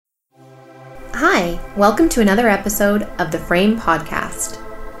Hi, welcome to another episode of the Frame Podcast.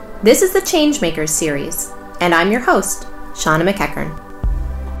 This is the Changemakers Series, and I'm your host, Shauna McEachern.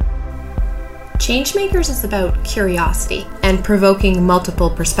 Changemakers is about curiosity and provoking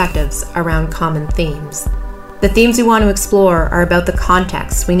multiple perspectives around common themes. The themes we want to explore are about the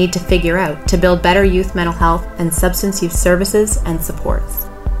context we need to figure out to build better youth mental health and substance use services and supports.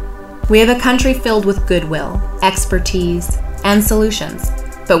 We have a country filled with goodwill, expertise, and solutions,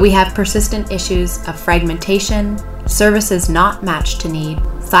 but we have persistent issues of fragmentation, services not matched to need,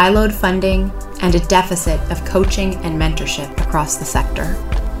 siloed funding, and a deficit of coaching and mentorship across the sector.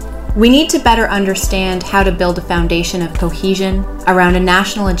 We need to better understand how to build a foundation of cohesion around a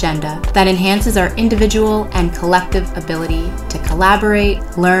national agenda that enhances our individual and collective ability to collaborate,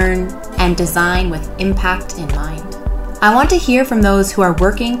 learn, and design with impact in mind. I want to hear from those who are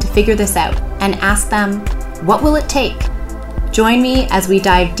working to figure this out and ask them, what will it take? Join me as we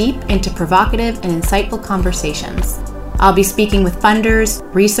dive deep into provocative and insightful conversations. I'll be speaking with funders,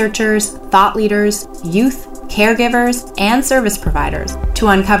 researchers, thought leaders, youth, caregivers, and service providers to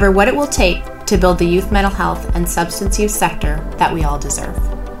uncover what it will take to build the youth mental health and substance use sector that we all deserve.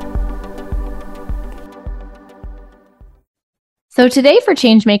 So today for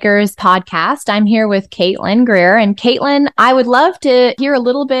Changemakers podcast, I'm here with Katelyn Greer. And Katelyn, I would love to hear a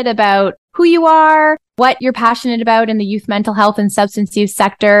little bit about who you are, what you're passionate about in the youth mental health and substance use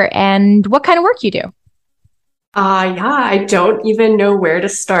sector, and what kind of work you do. I don't even know where to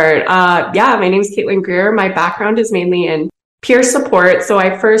start. My name is Katelyn Greer. My background is mainly in peer support. So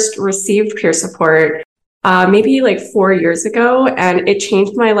I first received peer support maybe like 4 years ago, and it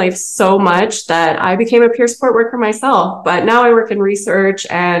changed my life so much that I became a peer support worker myself. But now I work in research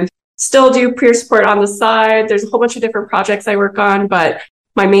and still do peer support on the side. There's a whole bunch of different projects I work on, but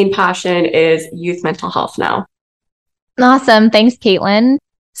my main passion is youth mental health now. Awesome. Thanks, Katelyn.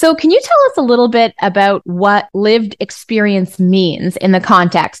 So can you tell us a little bit about what lived experience means in the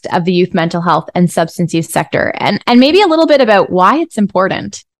context of the youth mental health and substance use sector, and maybe a little bit about why it's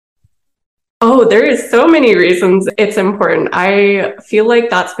important? Oh, there is so many reasons it's important. I feel like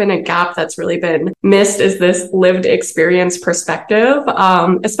that's been a gap that's really been missed, is this lived experience perspective.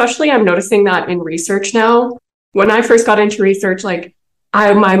 Especially I'm noticing that in research now. When I first got into research,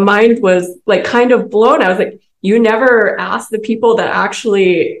 my mind was like kind of blown. I was like, you never ask the people that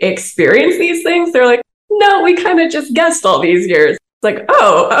actually experience these things. They're like, no, we kind of just guessed all these years. It's like,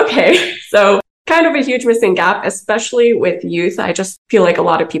 oh, okay. So kind of a huge missing gap, especially with youth. I just feel like a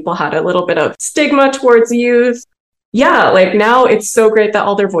lot of people had a little bit of stigma towards youth. Yeah, now it's so great that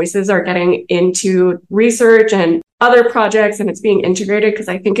all their voices are getting into research and other projects, and it's being integrated because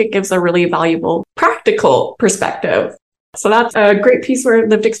I think it gives a really valuable practical perspective. So that's a great piece where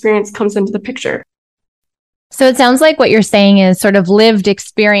lived experience comes into the picture. So it sounds like what you're saying is sort of lived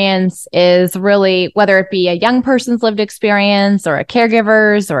experience is really, whether it be a young person's lived experience or a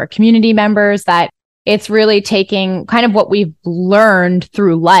caregiver's or a community member's, that it's really taking kind of what we've learned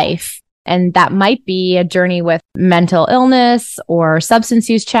through life. And that might be a journey with mental illness or substance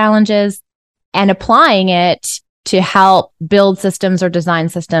use challenges, and applying it to help build systems or design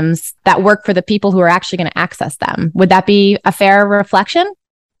systems that work for the people who are actually going to access them. Would that be a fair reflection?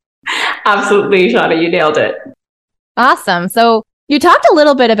 Absolutely, Shauna, you nailed it. Awesome. So you talked a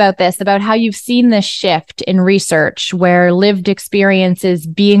little bit about this, about how you've seen this shift in research where lived experience is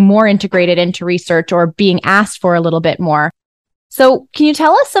being more integrated into research or being asked for a little bit more. So can you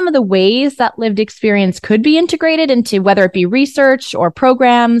tell us some of the ways that lived experience could be integrated into whether it be research or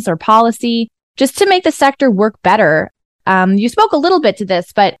programs or policy, just to make the sector work better? You spoke a little bit to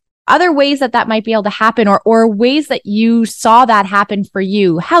this, but other ways that might be able to happen, or ways that you saw that happen for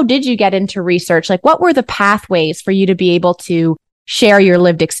you. How did you get into research? What were the pathways for you to be able to share your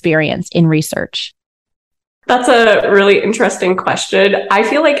lived experience in research? That's a really interesting question. I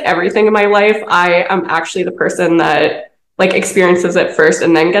feel like everything in my life, I am actually the person that experiences it first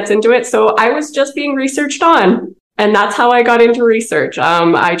and then gets into it. So I was just being researched on, and that's how I got into research.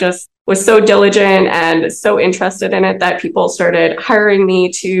 I just was so diligent and so interested in it that people started hiring me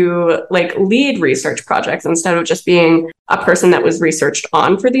to lead research projects instead of just being a person that was researched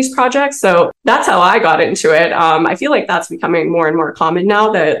on for these projects. So that's how I got into it. I feel like that's becoming more and more common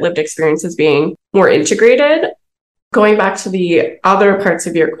now, that lived experience is being more integrated. Going back to the other parts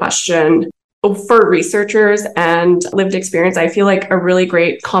of your question, for researchers and lived experience, I feel like a really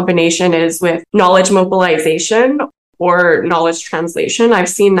great combination is with knowledge mobilization or knowledge translation. I've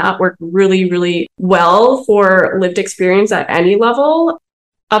seen that work really, really well for lived experience at any level.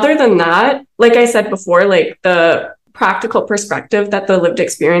 Other than that, like I said before, the practical perspective that the lived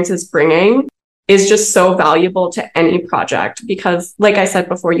experience is bringing is just so valuable to any project because, like I said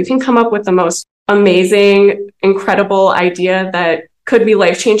before, you can come up with the most amazing, incredible idea that could be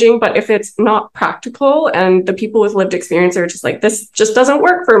life-changing, but if it's not practical and the people with lived experience are just like, this just doesn't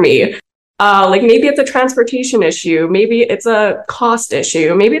work for me. Like maybe it's a transportation issue, maybe it's a cost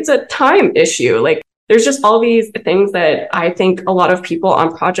issue, maybe it's a time issue. Like there's just all these things that I think a lot of people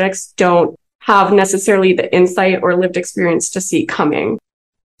on projects don't have necessarily the insight or lived experience to see coming.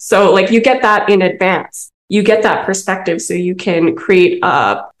 So like you get that in advance. You get that perspective so you can create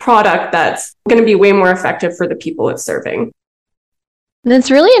a product that's going to be way more effective for the people it's serving.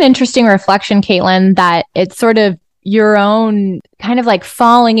 That's really an interesting reflection, Katelyn, that it's sort of your own kind of like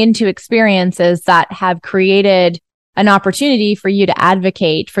falling into experiences that have created an opportunity for you to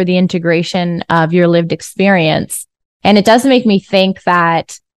advocate for the integration of your lived experience. And it does make me think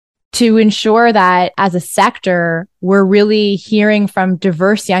that to ensure that as a sector, we're really hearing from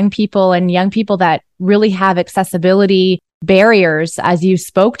diverse young people and young people that really have accessibility barriers, as you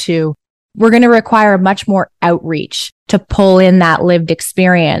spoke to, we're going to require much more outreach to pull in that lived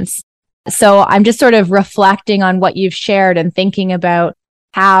experience. So I'm just sort of reflecting on what you've shared and thinking about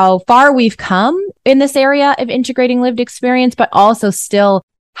how far we've come in this area of integrating lived experience, but also still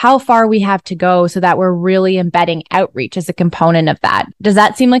how far we have to go so that we're really embedding outreach as a component of that. Does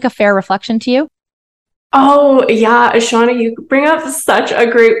that seem like a fair reflection to you? Oh, yeah, Shauna, you bring up such a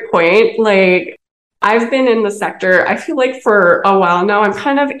great point. Like, I've been in the sector, I feel like for a while now. I'm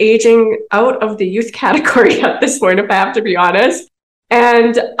kind of aging out of the youth category at this point, if I have to be honest.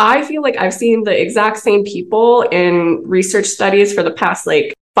 And I feel like I've seen the exact same people in research studies for the past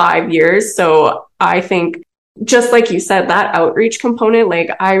like 5 years. So I think, just like you said, that outreach component, like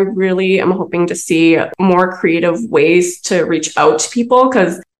I really am hoping to see more creative ways to reach out to people,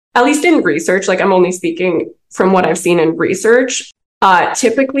 because at least in research, like I'm only speaking from what I've seen in research,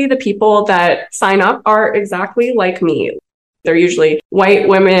 typically the people that sign up are exactly like me. They're usually white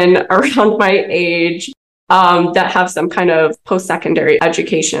women around my age, that have some kind of post-secondary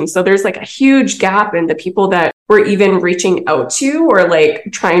education. So there's like a huge gap in the people that we're even reaching out to, or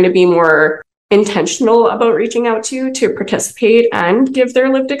like trying to be more intentional about reaching out to participate and give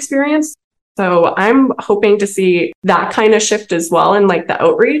their lived experience. So I'm hoping to see that kind of shift as well in like the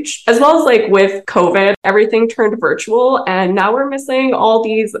outreach, as well as like with COVID, everything turned virtual. And now we're missing all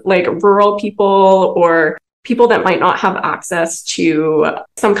these like rural people or people that might not have access to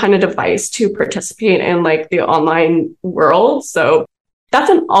some kind of device to participate in like the online world. So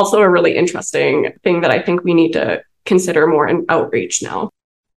that's also a really interesting thing that I think we need to consider more in outreach now.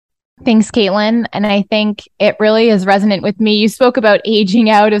 Thanks, Katelyn. And I think it really is resonant with me. You spoke about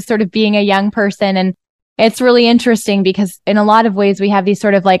aging out of sort of being a young person. And it's really interesting because in a lot of ways, we have these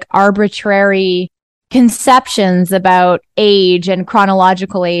sort of like arbitrary conceptions about age and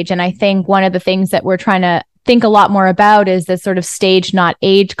chronological age. And I think one of the things that we're trying to think a lot more about is this sort of stage, not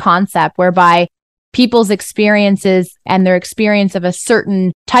age concept, whereby people's experiences and their experience of a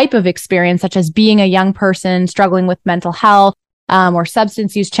certain type of experience, such as being a young person struggling with mental health, or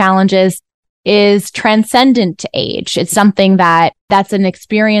substance use challenges, is transcendent to age. It's something that's an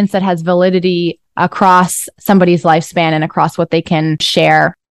experience that has validity across somebody's lifespan and across what they can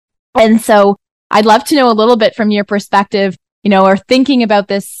share. And so I'd love to know a little bit from your perspective, or thinking about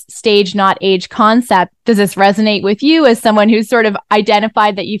this stage, not age concept. Does this resonate with you as someone who's sort of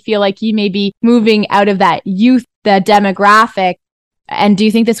identified that you feel like you may be moving out of that youth, the demographic? And do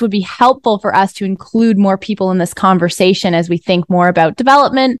you think this would be helpful for us to include more people in this conversation as we think more about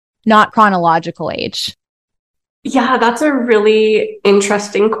development, not chronological age? Yeah, that's a really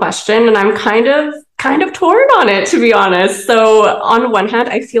interesting question. And I'm kind of torn on it, to be honest. So on one hand,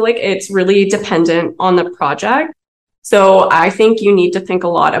 I feel like it's really dependent on the project. So I think you need to think a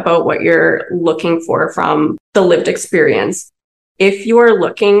lot about what you're looking for from the lived experience. If you are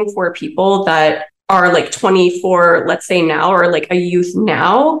looking for people that are like 24, let's say now, or like a youth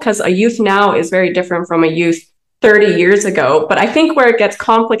now, because a youth now is very different from a youth 30 years ago. But I think where it gets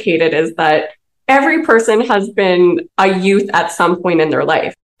complicated is that every person has been a youth at some point in their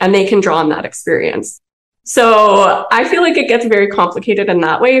life, and they can draw on that experience. So I feel like it gets very complicated in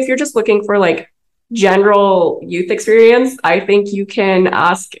that way. If you're just looking for like general youth experience, I think you can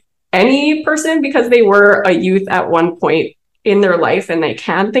ask any person because they were a youth at one point in their life and they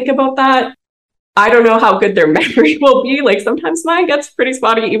can think about that. I don't know how good their memory will be. Like sometimes mine gets pretty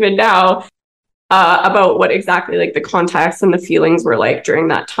spotty even now, about what exactly like the context and the feelings were like during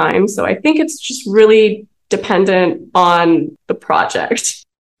that time. So I think it's just really dependent on the project.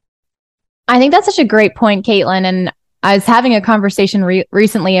 I think that's such a great point, Katelyn. And I was having a conversation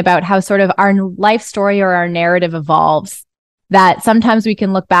recently about how sort of our life story or our narrative evolves. that sometimes we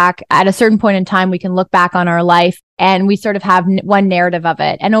can look back at a certain point in time, we can look back on our life and we sort of have one narrative of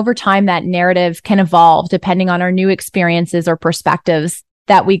it. And over time, that narrative can evolve depending on our new experiences or perspectives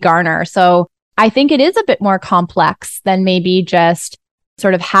that we garner. So I think it is a bit more complex than maybe just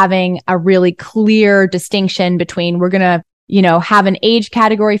sort of having a really clear distinction between we're going to, have an age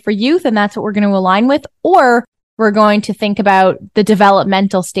category for youth and that's what we're going to align with, or we're going to think about the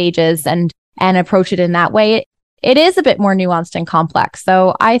developmental stages and approach it in that way. It is a bit more nuanced and complex.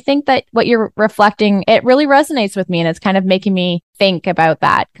 So I think that what you're reflecting, it really resonates with me and it's kind of making me think about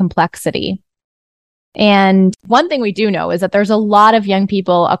that complexity. And one thing we do know is that there's a lot of young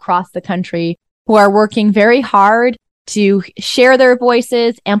people across the country who are working very hard to share their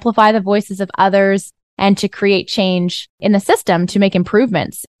voices, amplify the voices of others, and to create change in the system to make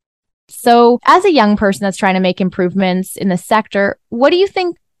improvements. So as a young person that's trying to make improvements in the sector, what do you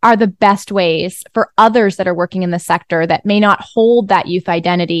think are the best ways for others that are working in the sector that may not hold that youth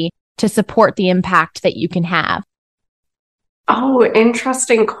identity to support the impact that you can have? Oh,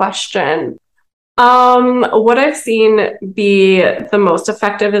 interesting question. What I've seen be the most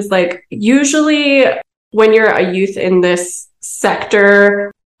effective is usually when you're a youth in this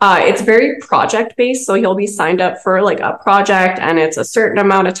sector, it's very project based. So you'll be signed up for a project and it's a certain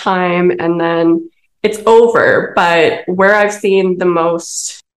amount of time and then it's over. But where I've seen the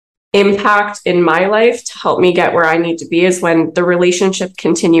most impact in my life to help me get where I need to be is when the relationship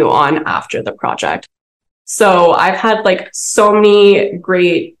continue on after the project. So I've had so many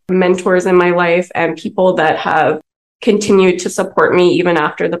great mentors in my life and people that have continued to support me even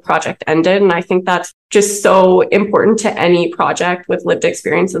after the project ended. And I think that's just so important to any project with lived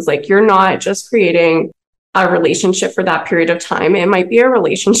experiences. You're not just creating a relationship for that period of time. It might be a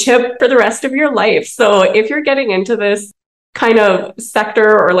relationship for the rest of your life. So if you're getting into this kind of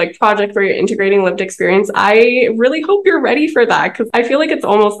sector or project where you're integrating lived experience, I really hope you're ready for that, because I feel like it's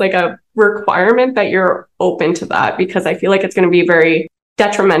almost like a requirement that you're open to that, because I feel like it's going to be very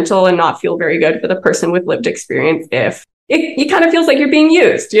detrimental and not feel very good for the person with lived experience if it kind of feels like you're being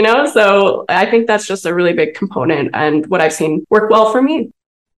used, So I think that's just a really big component and what I've seen work well for me.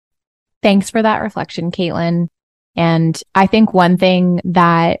 Thanks for that reflection, Katelyn. And I think one thing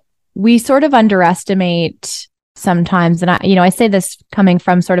that we sort of underestimate sometimes, and I say this coming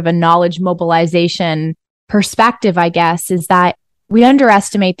from sort of a knowledge mobilization perspective, I guess, is that we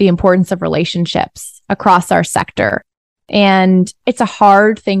underestimate the importance of relationships across our sector. And it's a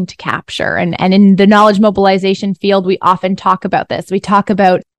hard thing to capture. And in the knowledge mobilization field, we often talk about this. We talk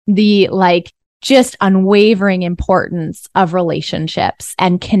about the just unwavering importance of relationships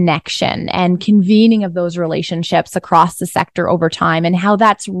and connection and convening of those relationships across the sector over time, and how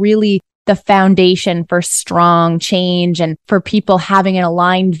that's really the foundation for strong change and for people having an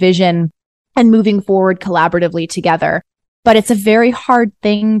aligned vision and moving forward collaboratively together. But it's a very hard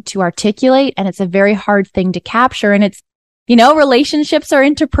thing to articulate and it's a very hard thing to capture. And it's, relationships are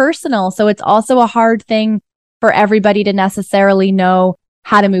interpersonal. So it's also a hard thing for everybody to necessarily know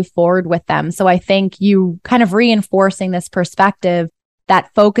how to move forward with them. So I think you kind of reinforcing this perspective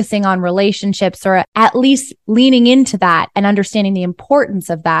that focusing on relationships, or at least leaning into that and understanding the importance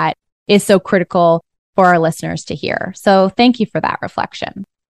of that, is so critical for our listeners to hear. So thank you for that reflection.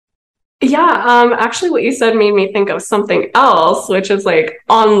 Yeah, actually what you said made me think of something else, which is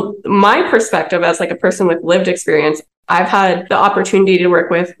on my perspective as a person with lived experience, I've had the opportunity to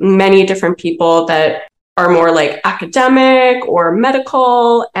work with many different people that are more academic or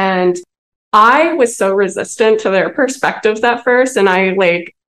medical. And I was so resistant to their perspectives at first. And I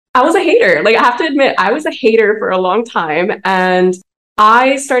was a hater. I have to admit, I was a hater for a long time. And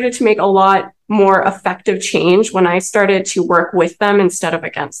I started to make a lot more effective change when I started to work with them instead of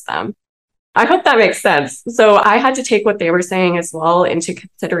against them. I hope that makes sense. So I had to take what they were saying as well into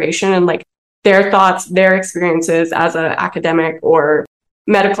consideration and their thoughts, their experiences as an academic or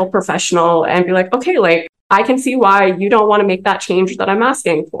medical professional, and be okay, I can see why you don't want to make that change that I'm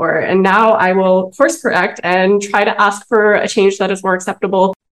asking for. And now I will course correct and try to ask for a change that is more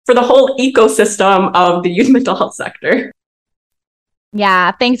acceptable for the whole ecosystem of the youth mental health sector.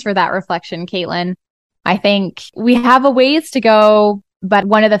 Yeah, thanks for that reflection, Katelyn. I think we have a ways to go, but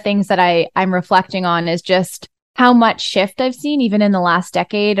one of the things that I'm reflecting on is just how much shift I've seen even in the last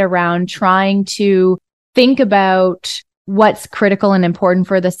decade around trying to think about what's critical and important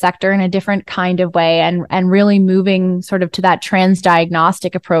for the sector in a different kind of way, and really moving sort of to that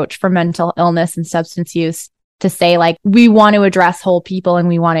transdiagnostic approach for mental illness and substance use, to say we want to address whole people and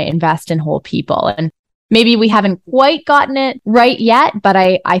we want to invest in whole people. And maybe we haven't quite gotten it right yet, but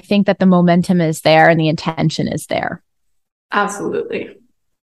I think that the momentum is there and the intention is there. Absolutely.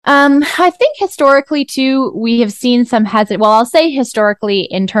 I think historically too, we have seen some I'll say historically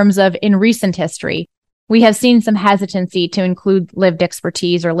in terms of in recent history, we have seen some hesitancy to include lived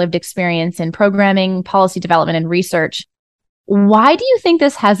expertise or lived experience in programming, policy development, and research. Why do you think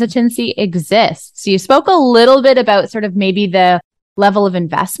this hesitancy exists? You spoke a little bit about sort of maybe the level of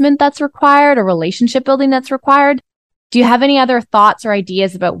investment that's required or relationship building that's required. Do you have any other thoughts or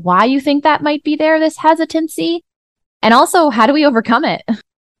ideas about why you think that might be there, this hesitancy? And also, how do we overcome it?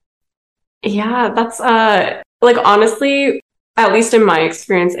 Yeah, that's like honestly, at least in my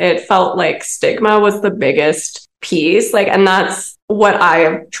experience, it felt like stigma was the biggest piece. Like, and that's what I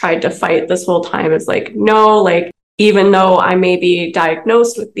have tried to fight this whole time is like, no, like, even though I may be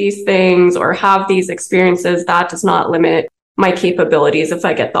diagnosed with these things or have these experiences, that does not limit my capabilities if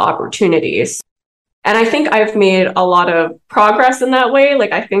I get the opportunities. And I think I've made a lot of progress in that way.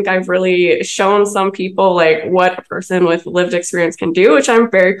 Like, I think I've really shown some people like what a person with lived experience can do, which I'm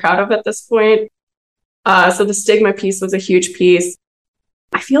very proud of at this point. So the stigma piece was a huge piece.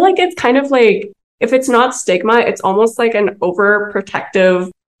 I feel like it's kind of like, if it's not stigma, it's almost like an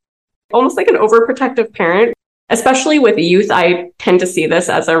overprotective parent. Especially with youth, I tend to see this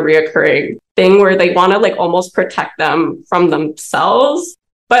as a reoccurring thing where they want to like almost protect them from themselves.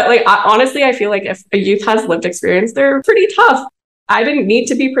 But like, honestly, I feel like if a youth has lived experience, they're pretty tough. I didn't need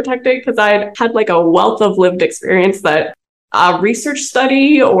to be protected because I had like a wealth of lived experience that a research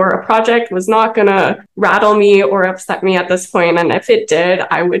study or a project was not going to rattle me or upset me at this point. And if it did,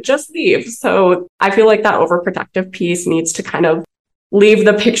 I would just leave. So I feel like that overprotective piece needs to kind of leave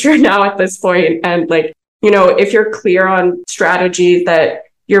the picture now at this point. And like, you know, if you're clear on strategies that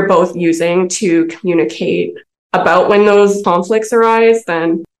you're both using to communicate about when those conflicts arise,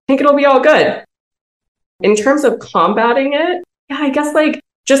 then I think it'll be all good. In terms of combating it, yeah, I guess like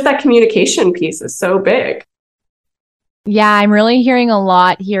just that communication piece is so big. Yeah, I'm really hearing a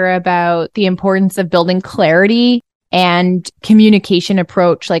lot here about the importance of building clarity and communication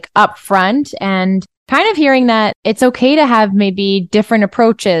approach like upfront, and kind of hearing that it's okay to have maybe different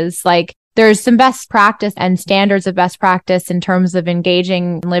approaches. Like there's some best practice and standards of best practice in terms of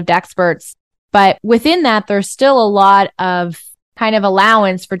engaging lived experts. But within that, there's still a lot of kind of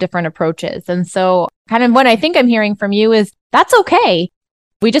allowance for different approaches. And so kind of what I think I'm hearing from you is that's okay.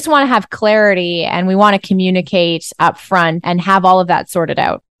 We just want to have clarity and we want to communicate upfront and have all of that sorted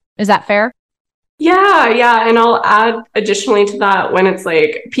out. Is that fair? Yeah. And I'll add additionally to that when it's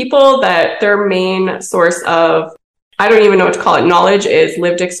like people that their main source of, I don't even know what to call it, knowledge is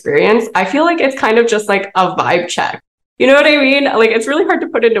lived experience. I feel like it's kind of just like a vibe check. You know what I mean? Like it's really hard to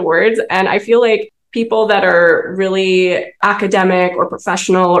put into words. And I feel like people that are really academic or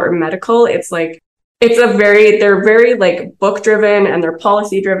professional or medical, it's like, they're very like book driven and they're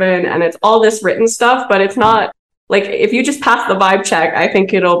policy driven and it's all this written stuff, but it's not like, if you just pass the vibe check, I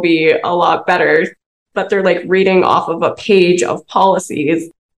think it'll be a lot better. But they're like reading off of a page of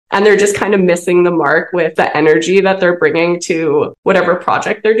policies and they're just kind of missing the mark with the energy that they're bringing to whatever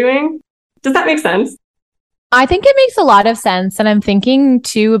project they're doing. Does that make sense? I think it makes a lot of sense. And I'm thinking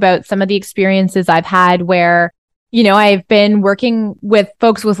too about some of the experiences I've had where, you know, I've been working with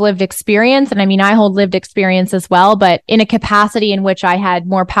folks with lived experience. And I mean, I hold lived experience as well, but in a capacity in which I had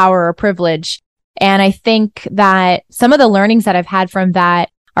more power or privilege. And I think that some of the learnings that I've had from that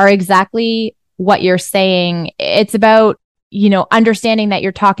are exactly what you're saying. It's about, you know, understanding that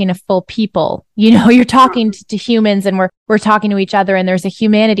you're talking to full people, you know, you're talking to humans and we're talking to each other and there's a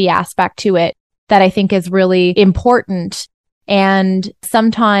humanity aspect to it that I think is really important. And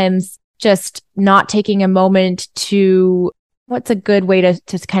sometimes just not taking a moment to, what's a good way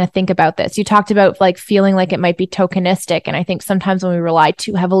to kind of think about this? You talked about like feeling like it might be tokenistic. And I think sometimes when we rely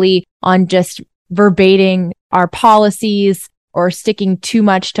too heavily on just verbating our policies or sticking too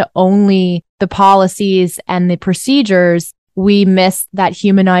much to only the policies and the procedures, we miss that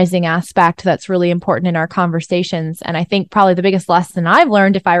humanizing aspect that's really important in our conversations. And I think probably the biggest lesson I've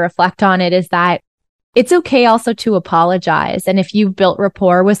learned, if I reflect on it, is that it's okay also to apologize. And if you've built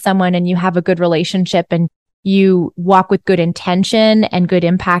rapport with someone and you have a good relationship and you walk with good intention and good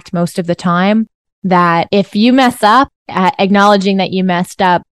impact most of the time, that if you mess up, acknowledging that you messed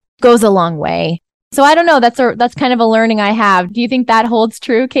up goes a long way. So I don't know, that's kind of a learning I have. Do you think that holds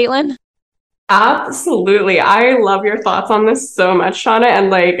true, Katelyn? Absolutely. I love your thoughts on this so much, Shauna. And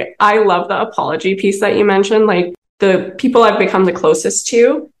like, I love the apology piece that you mentioned. Like the people I've become the closest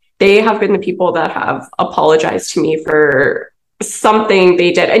to, they have been the people that have apologized to me for something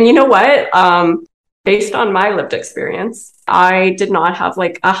they did. And you know what? Based on my lived experience, I did not have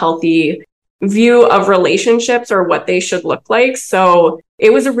like a healthy view of relationships or what they should look like. So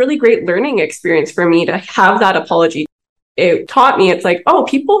it was a really great learning experience for me to have that apology. it taught me, it's like, oh,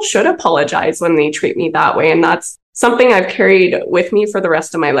 people should apologize when they treat me that way. And that's something I've carried with me for the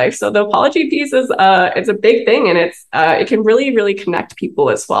rest of my life. So the apology piece is it's a big thing, and it can really, really connect people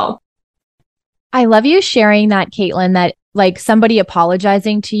as well. I love you sharing that, Katelyn, that like somebody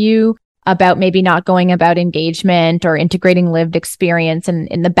apologizing to you about maybe not going about engagement or integrating lived experience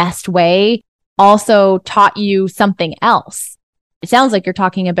in the best way also taught you something else. It sounds like you're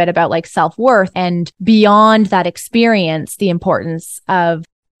talking a bit about like self-worth and beyond that experience, the importance of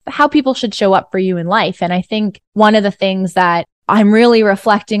how people should show up for you in life. And I think one of the things that I'm really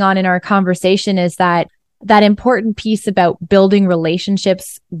reflecting on in our conversation is that important piece about building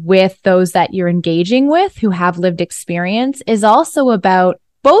relationships with those that you're engaging with who have lived experience is also about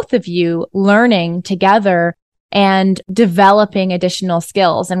both of you learning together and developing additional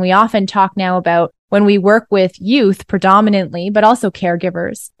skills. And we often talk now about when we work with youth predominantly, but also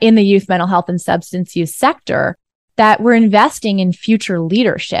caregivers in the youth mental health and substance use sector, that we're investing in future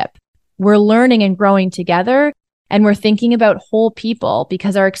leadership. We're learning and growing together, and we're thinking about whole people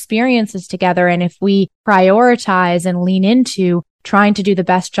because our experiences together. And if we prioritize and lean into trying to do the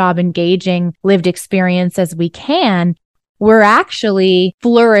best job engaging lived experience as we can, we're actually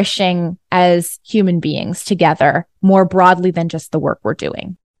flourishing as human beings together more broadly than just the work we're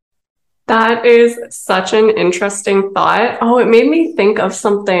doing. That is such an interesting thought. Oh, it made me think of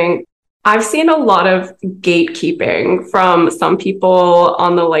something. I've seen a lot of gatekeeping from some people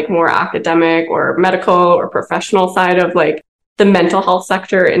on the like more academic or medical or professional side of like the mental health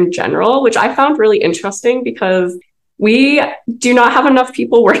sector in general, which I found really interesting because we do not have enough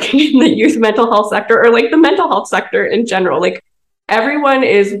people working in the youth mental health sector or like the mental health sector in general. Like everyone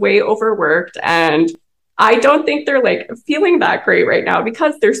is way overworked, and I don't think they're like feeling that great right now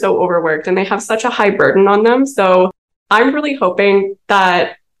because they're so overworked and they have such a high burden on them. So I'm really hoping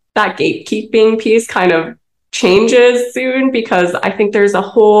that that gatekeeping piece kind of changes soon, because I think there's a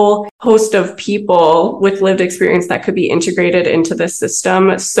whole host of people with lived experience that could be integrated into this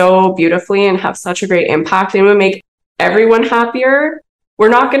system so beautifully and have such a great impact, and it would make everyone happier. We're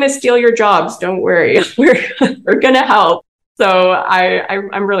not going to steal your jobs. Don't worry. We're going to help. So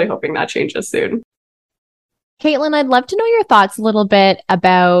I'm really hoping that changes soon. Katelyn, I'd love to know your thoughts a little bit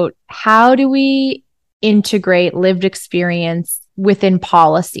about how do we integrate lived experience within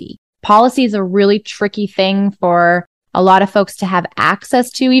policy. Policy is a really tricky thing for a lot of folks to have access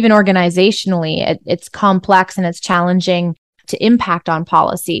to, even organizationally. It's complex and it's challenging to impact on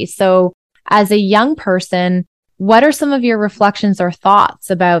policy. So as a young person, what are some of your reflections or thoughts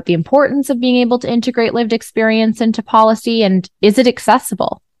about the importance of being able to integrate lived experience into policy, and is it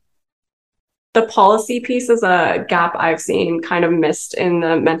accessible? The policy piece is a gap I've seen kind of missed in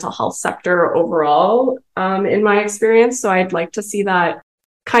the mental health sector overall, in my experience. So I'd like to see that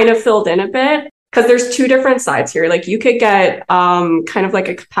kind of filled in a bit, because there's two different sides here. Like you could get kind of like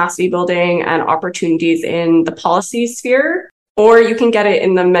a capacity building and opportunities in the policy sphere, or you can get it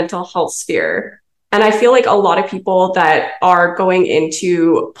in the mental health sphere. And I feel like a lot of people that are going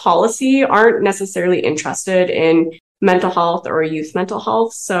into policy aren't necessarily interested in mental health or youth mental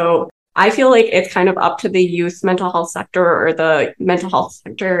health. So I feel like it's kind of up to the youth mental health sector or the mental health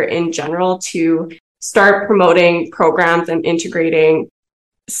sector in general to start promoting programs and integrating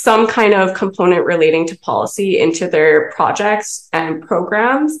some kind of component relating to policy into their projects and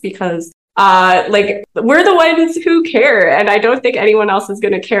programs, because like we're the ones who care, and I don't think anyone else is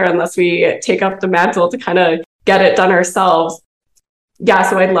going to care unless we take up the mantle to kind of get it done ourselves. Yeah,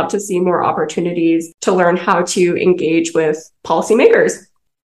 so I'd love to see more opportunities to learn how to engage with policymakers.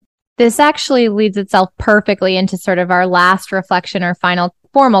 This actually leads itself perfectly into sort of our last reflection or final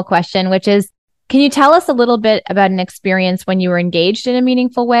formal question, which is, can you tell us a little bit about an experience when you were engaged in a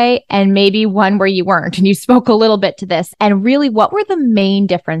meaningful way and maybe one where you weren't? And you spoke a little bit to this. And really, what were the main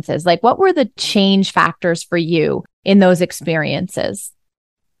differences? Like, what were the change factors for you in those experiences?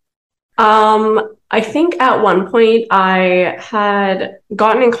 I think at one point I had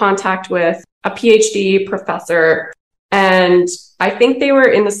gotten in contact with a PhD professor, and I think they were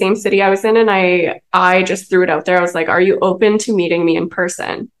in the same city I was in. And I just threw it out there. I was like, are you open to meeting me in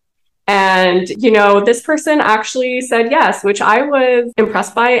person? And, you know, this person actually said yes, which I was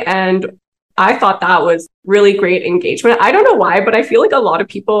impressed by. And I thought that was really great engagement. I don't know why, but I feel like a lot of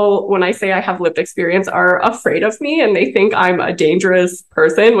people, when I say I have lived experience, are afraid of me and they think I'm a dangerous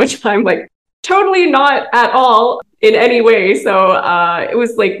person, which I'm like totally not at all in any way. So it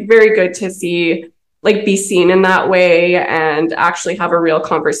was like very good to see, like, be seen in that way and actually have a real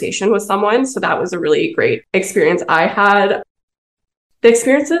conversation with someone. So that was a really great experience I had. The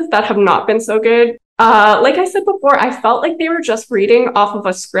experiences that have not been so good, like I said before, I felt like they were just reading off of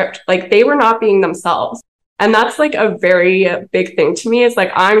a script. Like they were not being themselves. And that's like a very big thing to me. It's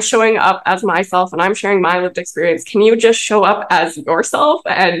like, I'm showing up as myself and I'm sharing my lived experience. Can you just show up as yourself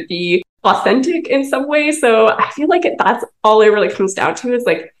and be authentic in some way? So I feel like that's all it really comes down to, is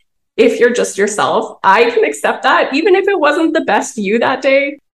like, if you're just yourself, I can accept that. Even if it wasn't the best you that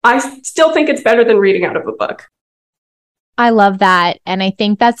day, I still think it's better than reading out of a book. I love that. And I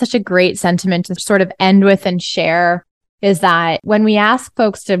think that's such a great sentiment to sort of end with and share, is that when we ask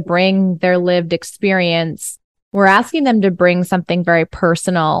folks to bring their lived experience, we're asking them to bring something very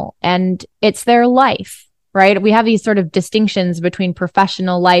personal, and it's their life, right? We have these sort of distinctions between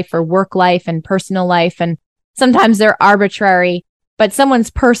professional life or work life and personal life, and sometimes they're arbitrary, but someone's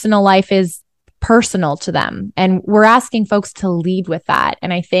personal life is personal to them. And we're asking folks to lead with that.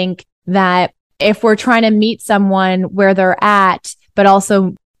 And I think that if we're trying to meet someone where they're at, but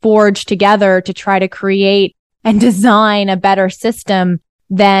also forge together to try to create and design a better system,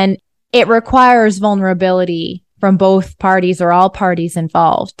 then it requires vulnerability from both parties or all parties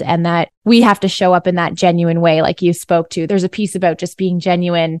involved. And that we have to show up in that genuine way, like you spoke to. There's a piece about just being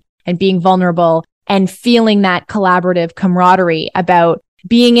genuine and being vulnerable and feeling that collaborative camaraderie about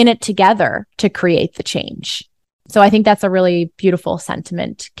being in it together to create the change. So I think that's a really beautiful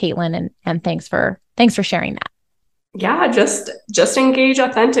sentiment, Katelyn, and thanks for sharing that. Yeah, just engage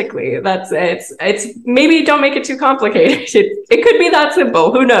authentically. That's it. It's maybe don't make it too complicated. It could be that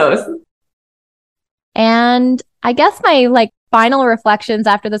simple. Who knows? And I guess my final reflections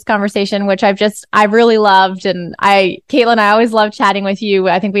after this conversation, which I've really loved, and Katelyn, I always love chatting with you.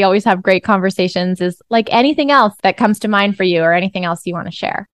 I think we always have great conversations. Is like anything else that comes to mind for you, or anything else you want to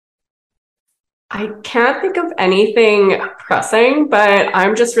share? I can't think of anything pressing, but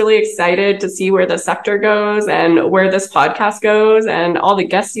I'm just really excited to see where the sector goes and where this podcast goes and all the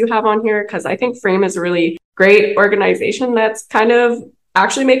guests you have on here, because I think Frame is a really great organization that's kind of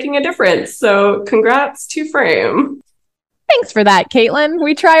actually making a difference. So congrats to Frame. Thanks for that, Katelyn.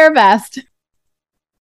 We try our best.